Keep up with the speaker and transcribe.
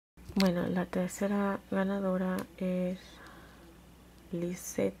Bueno, la tercera ganadora es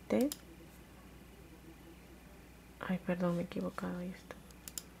Lisette. Ay, perdón, me he equivocado esto.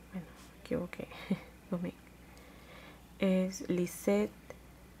 Bueno, me equivoqué. Es Lisette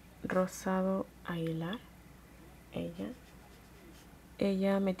Rosado Aguilar.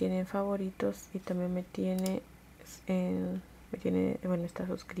 Ella me tiene en favoritos y también bueno, está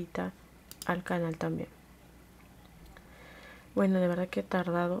suscrita al canal también. Bueno, de verdad que he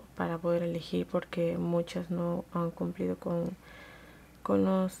tardado para poder elegir porque muchas no han cumplido con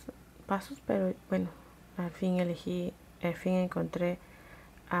los pasos, pero bueno, al fin encontré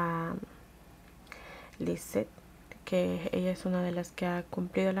a Lisette, que ella es una de las que ha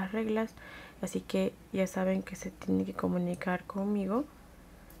cumplido las reglas, así que ya saben que se tiene que comunicar conmigo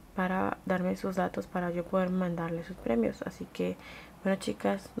para darme sus datos para yo poder mandarle sus premios. Así que bueno,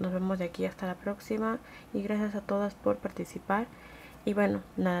 chicas, nos vemos de aquí hasta la próxima y gracias a todas por participar. Y bueno,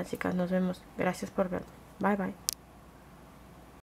 nada, chicas, nos vemos. Gracias por verme. Bye bye.